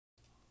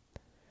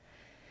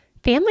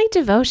Family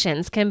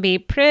devotions can be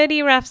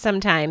pretty rough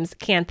sometimes,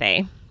 can't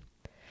they?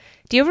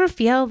 Do you ever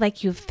feel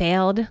like you've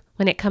failed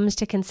when it comes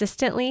to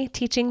consistently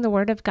teaching the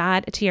Word of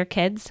God to your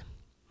kids?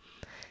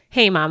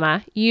 Hey,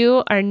 Mama,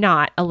 you are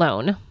not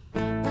alone.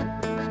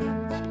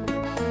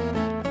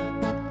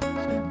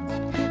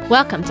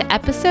 Welcome to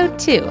episode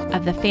 2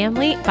 of the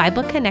Family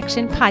Bible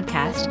Connection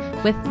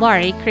podcast with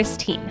Laurie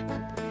Christine.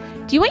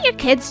 Do you want your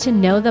kids to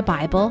know the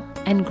Bible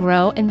and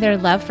grow in their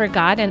love for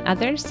God and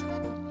others?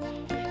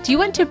 Do you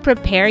want to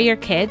prepare your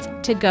kids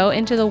to go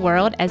into the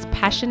world as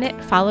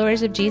passionate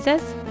followers of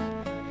Jesus?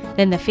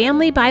 Then the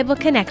Family Bible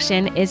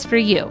Connection is for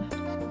you.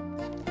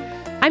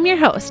 I'm your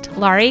host,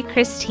 Laurie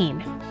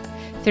Christine.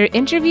 Through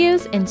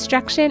interviews,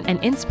 instruction,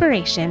 and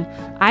inspiration,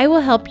 I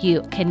will help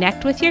you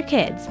connect with your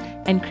kids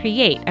and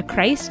create a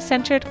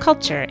Christ-centered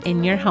culture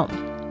in your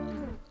home.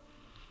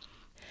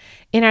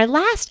 In our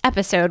last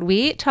episode,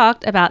 we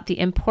talked about the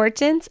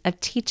importance of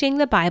teaching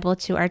the Bible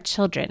to our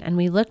children, and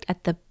we looked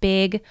at the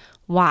big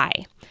why.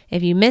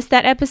 If you missed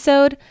that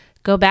episode,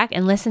 go back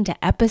and listen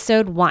to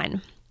episode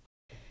 1.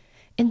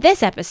 In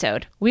this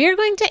episode, we are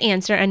going to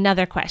answer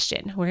another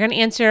question. We're going to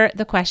answer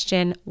the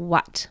question,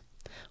 what?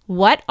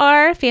 What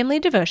are family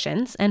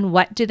devotions and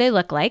what do they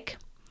look like?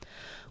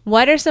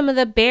 What are some of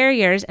the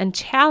barriers and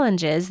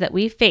challenges that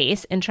we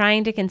face in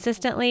trying to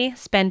consistently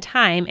spend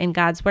time in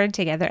God's Word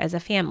together as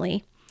a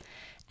family?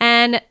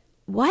 And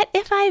what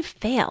if I've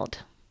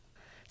failed?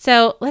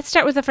 So let's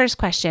start with the first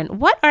question.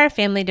 What are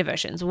family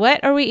devotions?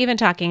 What are we even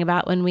talking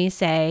about when we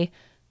say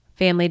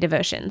family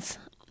devotions?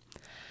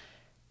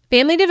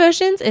 Family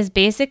devotions is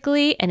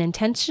basically an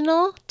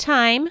intentional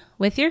time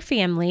with your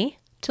family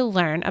to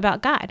learn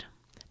about God,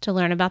 to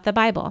learn about the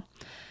Bible.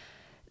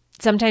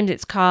 Sometimes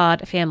it's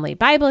called family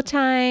Bible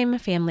time,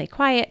 family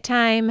quiet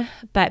time,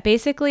 but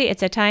basically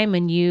it's a time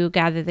when you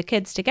gather the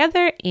kids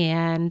together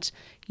and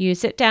you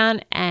sit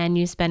down and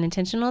you spend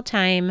intentional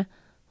time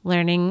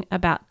learning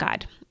about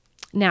God.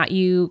 Now,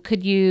 you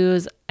could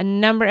use a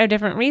number of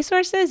different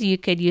resources. You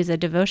could use a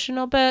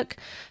devotional book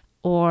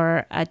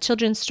or a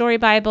children's story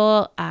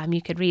Bible.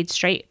 You could read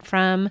straight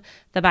from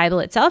the Bible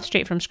itself,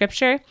 straight from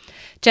Scripture.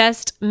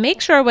 Just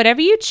make sure whatever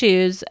you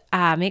choose,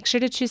 make sure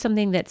to choose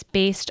something that's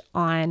based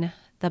on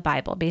the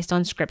Bible, based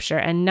on Scripture,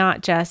 and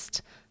not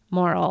just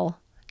moral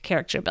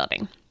character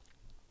building.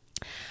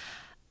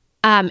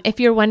 If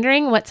you're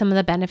wondering what some of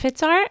the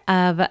benefits are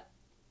of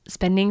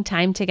spending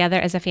time together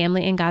as a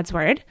family in God's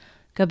Word,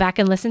 go back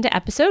and listen to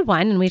episode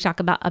 1, and we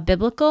talk about a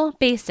biblical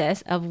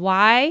basis of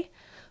why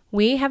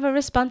we have a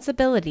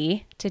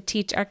responsibility to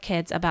teach our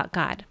kids about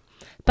God.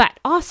 But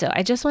also,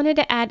 I just wanted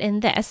to add in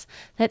this,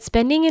 that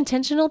spending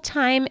intentional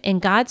time in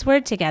God's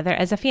Word together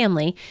as a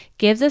family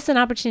gives us an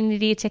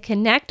opportunity to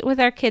connect with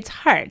our kids'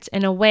 hearts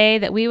in a way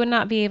that we would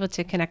not be able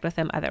to connect with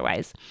them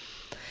otherwise.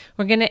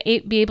 We're going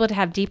to be able to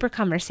have deeper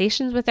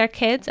conversations with our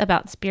kids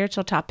about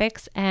spiritual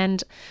topics,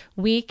 and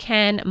we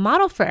can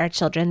model for our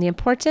children the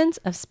importance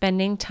of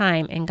spending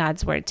time in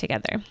God's Word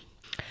together.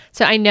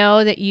 So I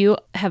know that you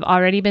have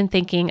already been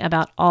thinking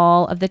about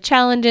all of the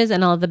challenges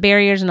and all of the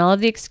barriers and all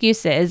of the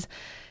excuses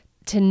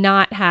to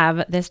not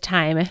have this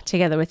time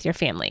together with your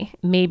family.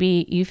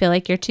 Maybe you feel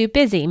like you're too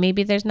busy.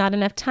 Maybe there's not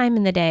enough time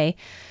in the day.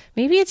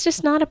 Maybe it's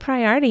just not a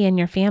priority in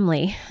your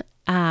family.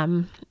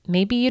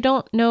 Maybe you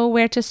don't know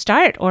where to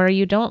start, or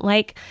you don't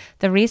like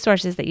the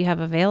resources that you have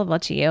available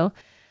to you.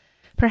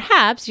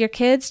 Perhaps your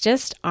kids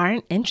just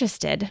aren't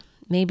interested.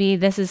 Maybe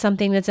this is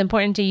something that's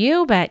important to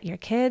you, but your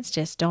kids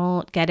just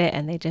don't get it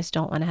and they just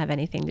don't want to have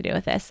anything to do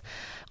with this.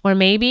 Or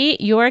maybe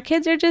your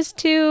kids are just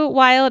too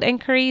wild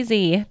and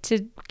crazy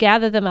to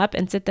gather them up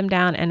and sit them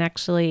down and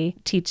actually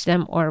teach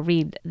them or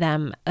read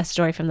them a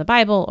story from the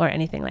Bible or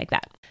anything like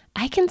that.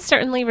 I can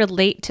certainly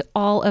relate to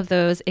all of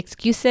those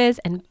excuses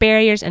and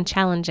barriers and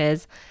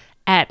challenges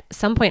at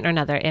some point or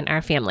another in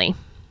our family.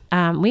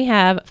 We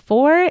have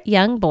 4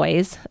 young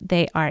boys.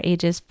 They are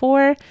ages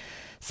 4,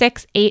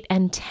 6, 8,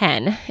 and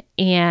 10.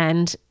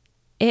 And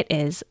it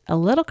is a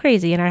little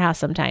crazy in our house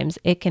sometimes.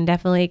 It can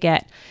definitely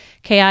get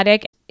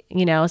chaotic.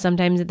 You know,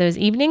 sometimes those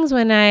evenings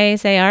when I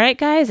say, all right,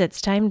 guys,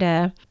 it's time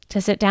to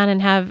sit down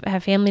and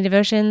have family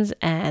devotions.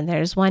 And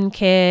there's one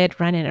kid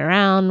running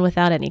around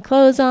without any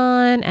clothes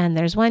on. And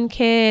there's one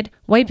kid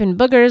wiping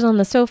boogers on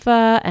the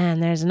sofa.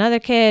 And there's another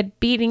kid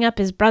beating up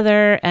his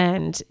brother.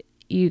 And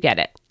you get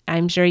it.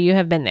 I'm sure you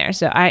have been there.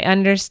 So I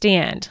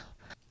understand.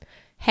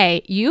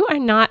 Hey, you are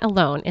not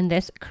alone in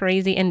this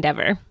crazy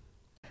endeavor.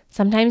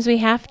 Sometimes we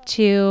have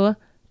to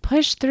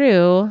push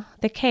through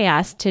the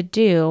chaos to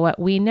do what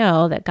we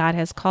know that God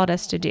has called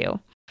us to do.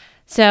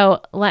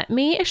 So let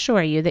me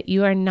assure you that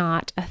you are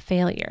not a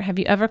failure. Have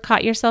you ever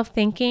caught yourself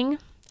thinking,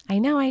 I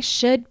know I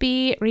should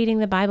be reading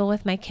the Bible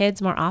with my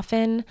kids more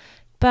often,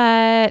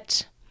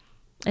 but...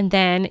 And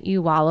then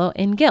you wallow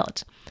in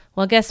guilt.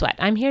 Well, guess what?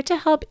 I'm here to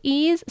help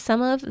ease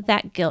some of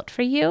that guilt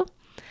for you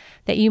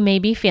that you may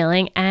be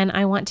feeling, and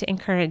I want to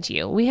encourage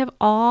you. We have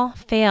all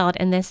failed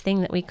in this thing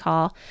that we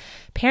call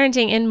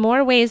parenting in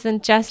more ways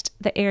than just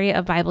the area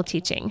of Bible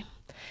teaching.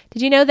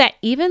 Did you know that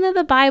even though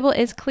the Bible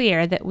is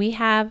clear that we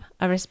have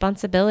a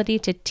responsibility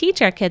to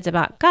teach our kids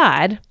about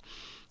God,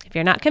 if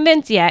you're not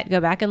convinced yet, go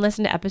back and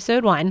listen to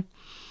episode 1.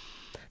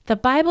 The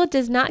Bible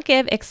does not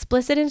give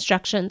explicit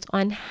instructions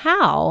on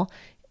how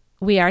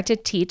we are to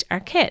teach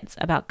our kids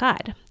about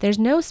God. There's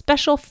no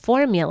special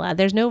formula.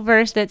 There's no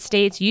verse that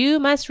states you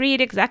must read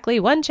exactly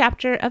 1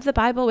 chapter of the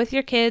Bible with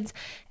your kids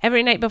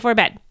every night before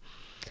bed.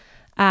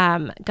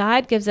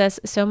 God gives us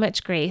so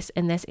much grace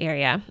in this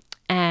area.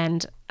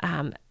 And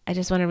I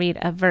just want to read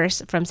a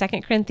verse from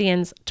 2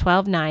 Corinthians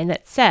 12:9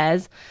 that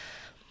says,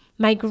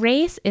 "My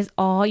grace is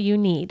all you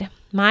need.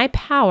 My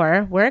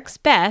power works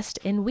best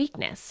in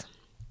weakness.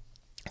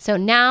 So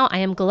now I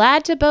am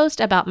glad to boast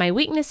about my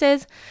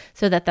weaknesses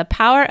so that the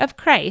power of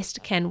Christ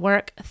can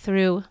work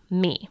through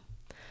me."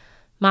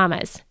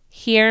 Mamas,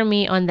 hear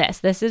me on this.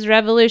 This is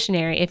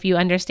revolutionary if you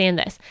understand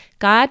this.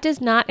 God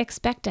does not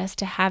expect us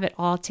to have it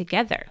all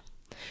together.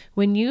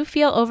 When you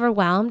feel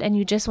overwhelmed and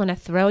you just want to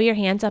throw your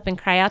hands up and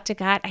cry out to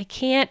God, "I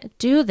can't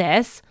do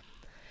this,"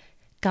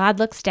 God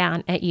looks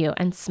down at you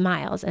and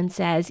smiles and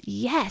says,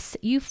 "Yes,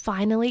 you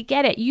finally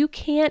get it. You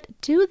can't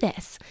do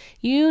this.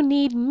 You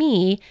need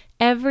me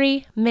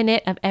every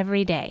minute of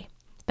every day.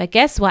 But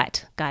guess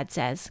what?" God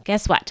says,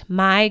 "Guess what?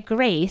 My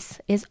grace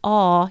is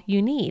all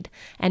you need,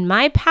 and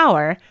my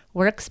power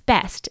works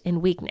best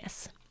in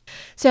weakness."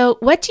 So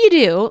what do you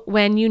do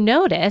when you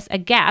notice a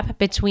gap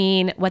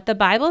between what the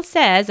Bible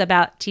says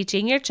about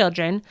teaching your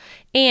children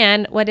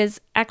and what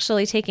is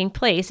actually taking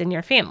place in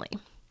your family?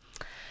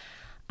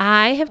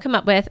 I have come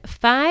up with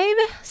 5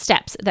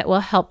 steps that will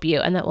help you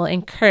and that will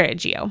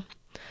encourage you.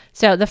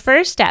 So the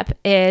first step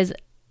is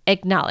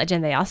acknowledge,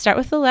 and they all start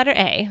with the letter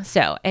A.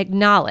 So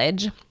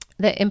acknowledge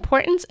the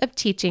importance of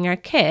teaching our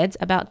kids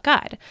about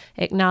God.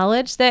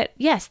 Acknowledge that,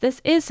 yes,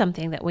 this is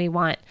something that we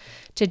want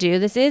to do.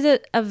 This is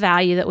a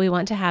value that we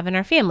want to have in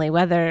our family,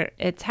 whether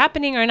it's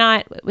happening or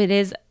not. It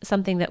is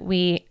something that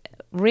we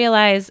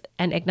realize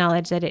and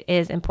acknowledge that it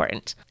is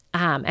important.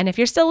 And if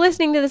you're still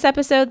listening to this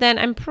episode, then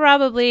I'm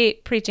probably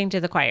preaching to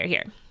the choir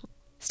here.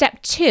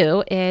 Step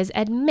 2 is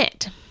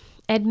admit.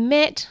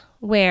 Admit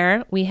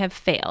where we have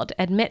failed.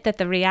 Admit that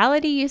the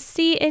reality you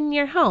see in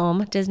your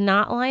home does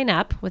not line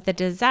up with the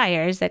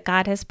desires that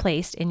God has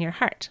placed in your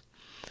heart.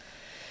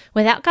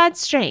 Without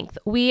God's strength,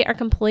 we are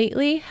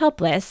completely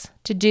helpless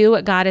to do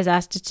what God has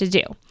asked us to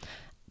do.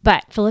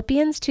 But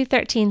Philippians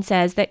 2:13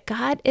 says that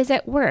God is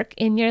at work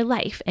in your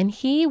life and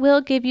He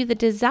will give you the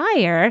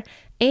desire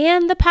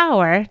and the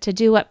power to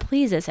do what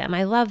pleases Him.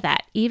 I love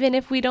that. Even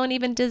if we don't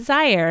even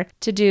desire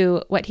to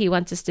do what He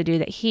wants us to do,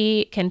 that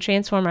He can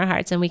transform our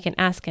hearts and we can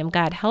ask Him,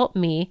 "God, help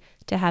me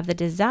to have the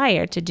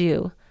desire to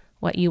do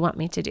what you want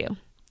me to do."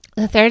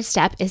 The third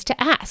step is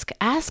to ask.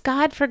 Ask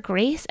God for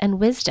grace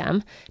and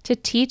wisdom to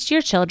teach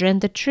your children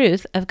the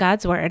truth of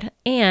God's word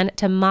and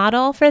to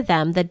model for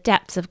them the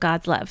depths of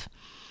God's love.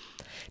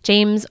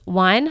 James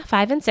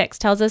 1:5-6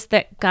 tells us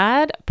that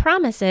God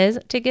promises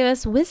to give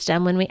us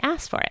wisdom when we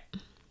ask for it.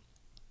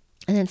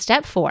 And then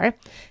step 4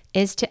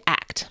 is to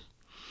act.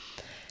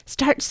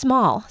 Start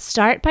small.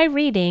 Start by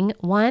reading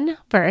 1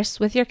 verse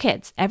with your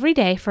kids every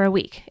day for a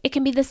week. It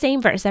can be the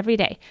same verse every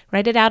day.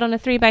 Write it out on a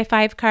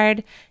 3x5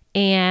 card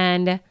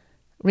and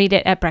read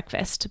it at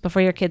breakfast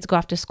before your kids go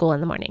off to school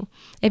in the morning.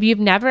 If you've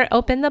never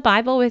opened the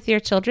Bible with your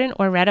children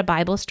or read a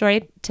Bible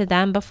story to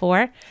them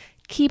before,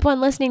 keep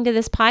on listening to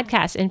this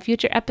podcast. In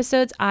future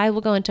episodes, I will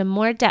go into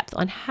more depth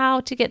on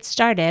how to get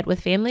started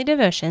with family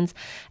devotions,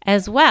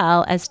 as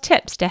well as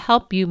tips to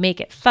help you make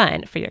it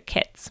fun for your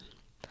kids.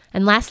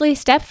 And lastly,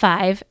 step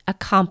 5,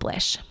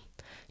 accomplish.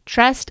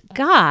 Trust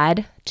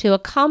God to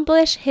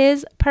accomplish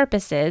His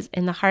purposes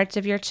in the hearts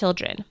of your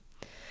children.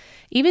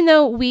 Even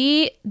though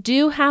we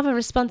do have a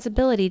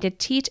responsibility to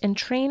teach and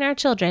train our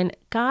children,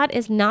 God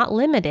is not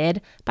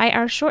limited by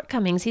our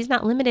shortcomings. He's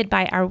not limited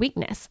by our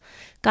weakness.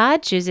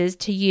 God chooses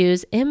to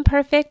use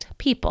imperfect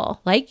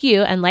people like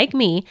you and like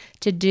me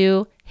to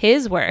do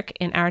His work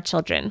in our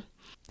children.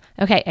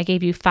 Okay, I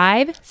gave you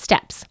 5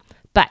 steps,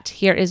 but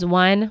here is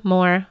one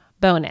more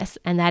bonus,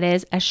 and that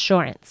is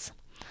assurance.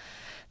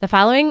 The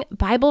following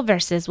Bible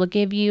verses will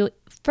give you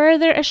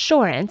further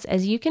assurance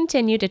as you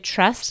continue to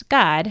trust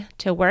God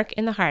to work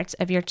in the hearts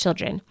of your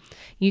children.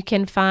 You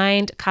can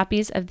find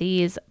copies of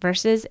these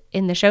verses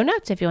in the show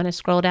notes if you want to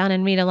scroll down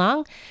and read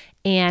along.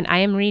 And I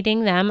am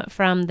reading them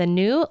from the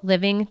New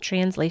Living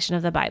Translation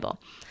of the Bible.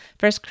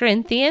 1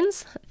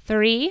 Corinthians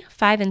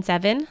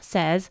 3:5-7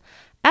 says,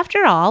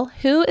 "After all,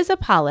 who is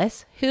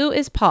Apollos? Who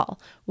is Paul?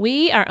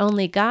 We are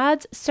only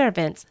God's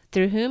servants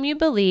through whom you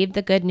believed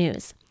the good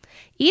news.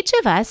 Each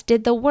of us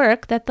did the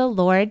work that the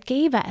Lord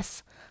gave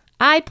us.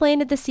 I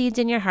planted the seeds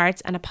in your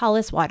hearts and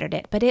Apollos watered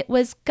it, but it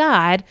was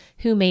God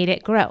who made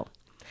it grow."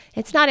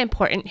 It's not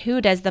important who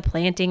does the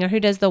planting or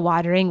who does the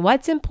watering.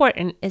 What's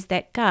important is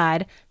that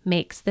God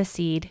makes the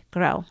seed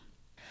grow.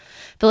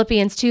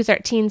 Philippians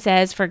 2:13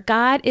 says, "For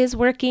God is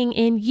working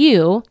in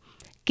you,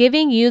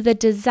 giving you the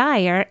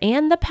desire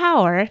and the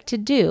power to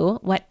do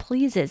what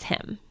pleases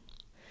Him."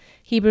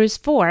 Hebrews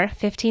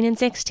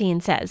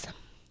 4:15-16 says,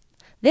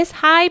 This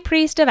high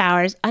priest of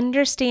ours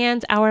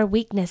understands our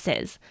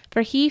weaknesses,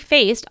 for he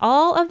faced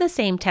all of the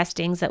same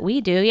testings that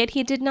we do, yet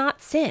he did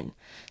not sin.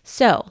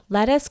 So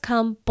let us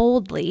come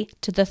boldly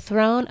to the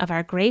throne of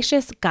our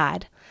gracious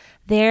God.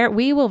 There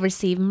we will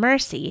receive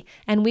mercy,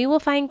 and we will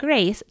find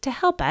grace to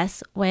help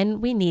us when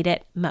we need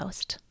it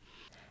most.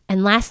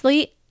 And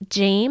lastly,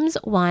 James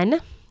 1,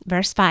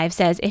 verse 5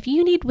 says, if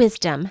you need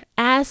wisdom,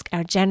 ask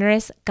our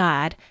generous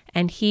God,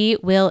 and he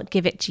will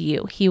give it to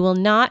you. He will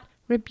not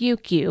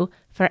rebuke you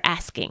for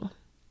asking.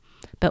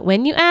 But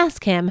when you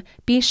ask him,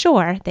 be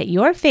sure that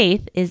your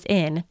faith is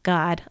in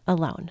God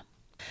alone.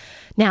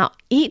 Now,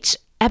 each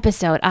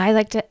episode, I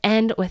like to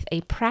end with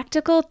a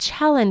practical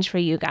challenge for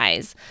you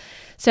guys.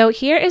 So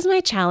here is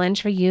my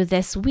challenge for you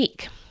this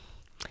week.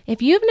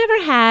 If you've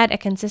never had a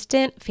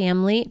consistent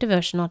family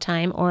devotional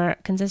time or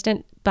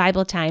consistent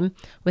Bible time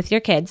with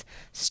your kids,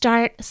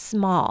 start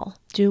small.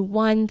 Do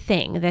one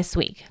thing this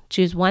week.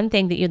 Choose one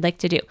thing that you'd like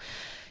to do.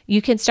 You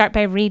can start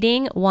by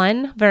reading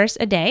one verse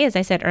a day. As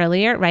I said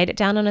earlier, write it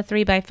down on a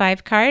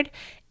 3x5 card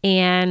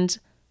and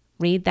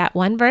read that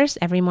one verse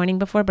every morning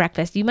before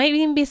breakfast. You might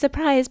even be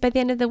surprised by the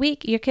end of the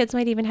week, your kids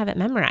might even have it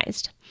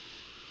memorized.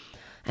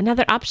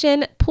 Another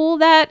option, pull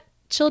that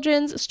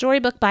children's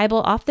storybook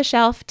Bible off the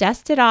shelf,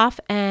 dust it off,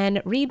 and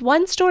read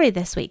one story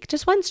this week,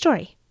 just one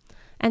story.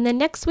 And then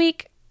next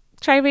week,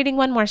 try reading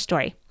one more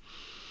story.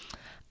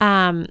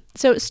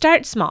 So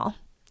start small.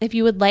 If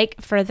you would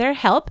like further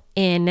help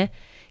in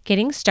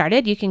getting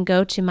started, you can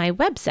go to my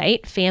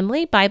website,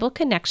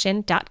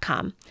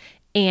 familybibleconnection.com,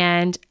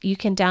 and you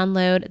can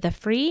download the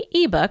free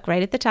ebook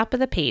right at the top of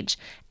the page.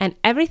 And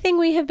everything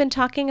we have been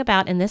talking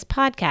about in this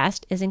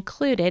podcast is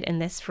included in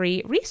this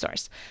free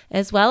resource,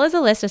 as well as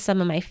a list of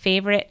some of my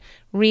favorite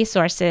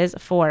resources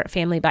for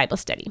family Bible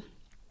study.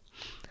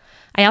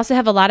 I also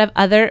have a lot of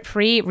other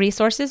free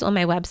resources on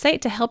my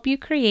website to help you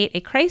create a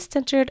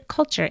Christ-centered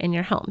culture in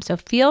your home. So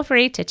feel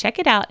free to check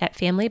it out at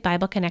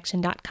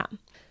familybibleconnection.com.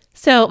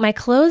 So my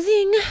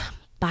closing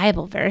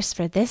Bible verse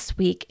for this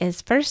week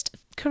is 1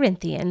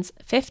 Corinthians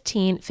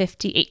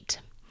 15:58.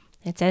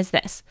 It says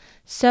this,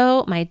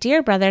 so my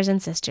dear brothers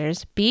and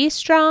sisters, be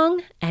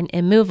strong and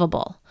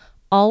immovable.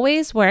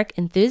 Always work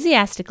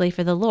enthusiastically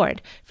for the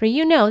Lord, for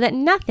you know that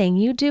nothing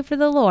you do for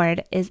the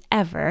Lord is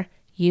ever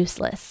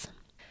useless.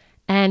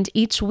 And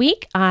each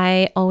week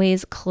I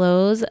always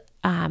close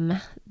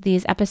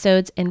these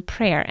episodes in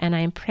prayer, and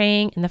I'm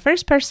praying in the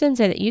first person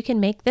so that you can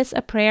make this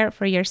a prayer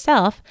for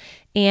yourself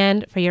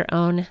and for your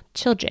own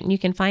children. You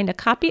can find a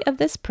copy of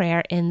this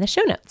prayer in the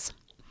show notes.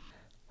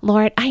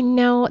 Lord, I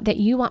know that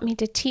you want me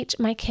to teach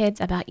my kids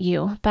about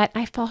you, but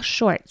I fall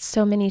short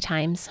so many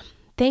times.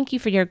 Thank you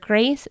for your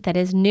grace that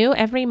is new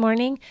every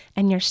morning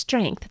and your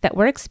strength that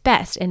works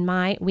best in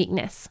my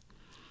weakness.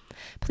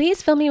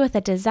 Please fill me with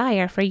a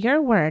desire for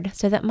your word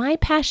so that my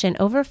passion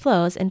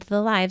overflows into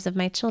the lives of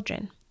my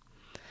children.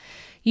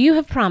 You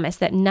have promised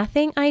that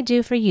nothing I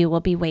do for you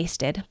will be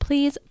wasted.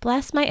 Please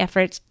bless my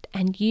efforts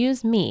and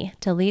use me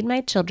to lead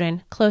my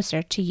children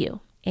closer to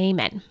you.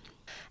 Amen.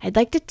 I'd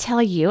like to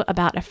tell you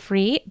about a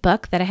free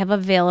book that I have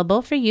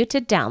available for you to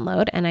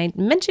download, and I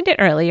mentioned it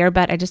earlier,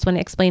 but I just want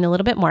to explain a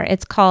little bit more.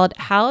 It's called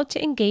How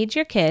to Engage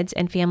Your Kids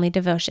in Family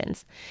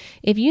Devotions.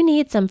 If you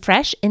need some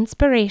fresh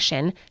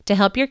inspiration to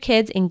help your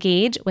kids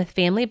engage with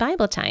family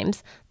Bible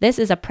times, this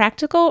is a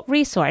practical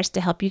resource to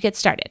help you get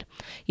started.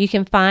 You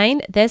can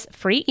find this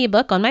free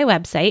ebook on my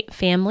website,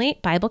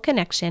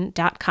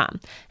 familybibleconnection.com,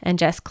 and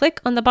just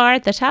click on the bar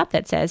at the top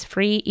that says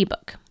free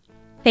ebook.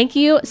 Thank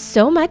you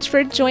so much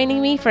for joining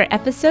me for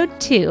episode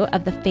 2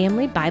 of the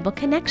Family Bible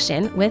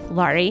Connection with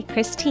Laurie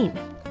Christine,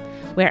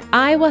 where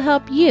I will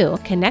help you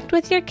connect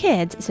with your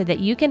kids so that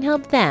you can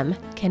help them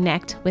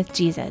connect with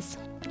Jesus.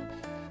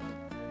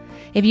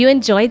 If you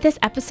enjoyed this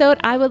episode,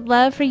 I would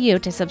love for you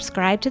to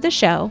subscribe to the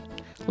show,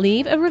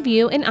 leave a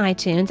review in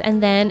iTunes,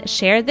 and then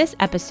share this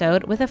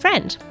episode with a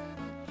friend.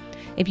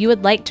 If you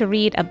would like to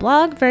read a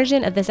blog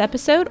version of this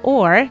episode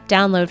or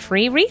download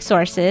free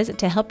resources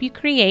to help you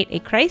create a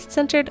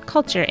Christ-centered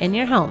culture in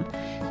your home,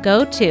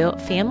 go to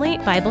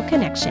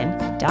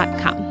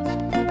familybibleconnection.com.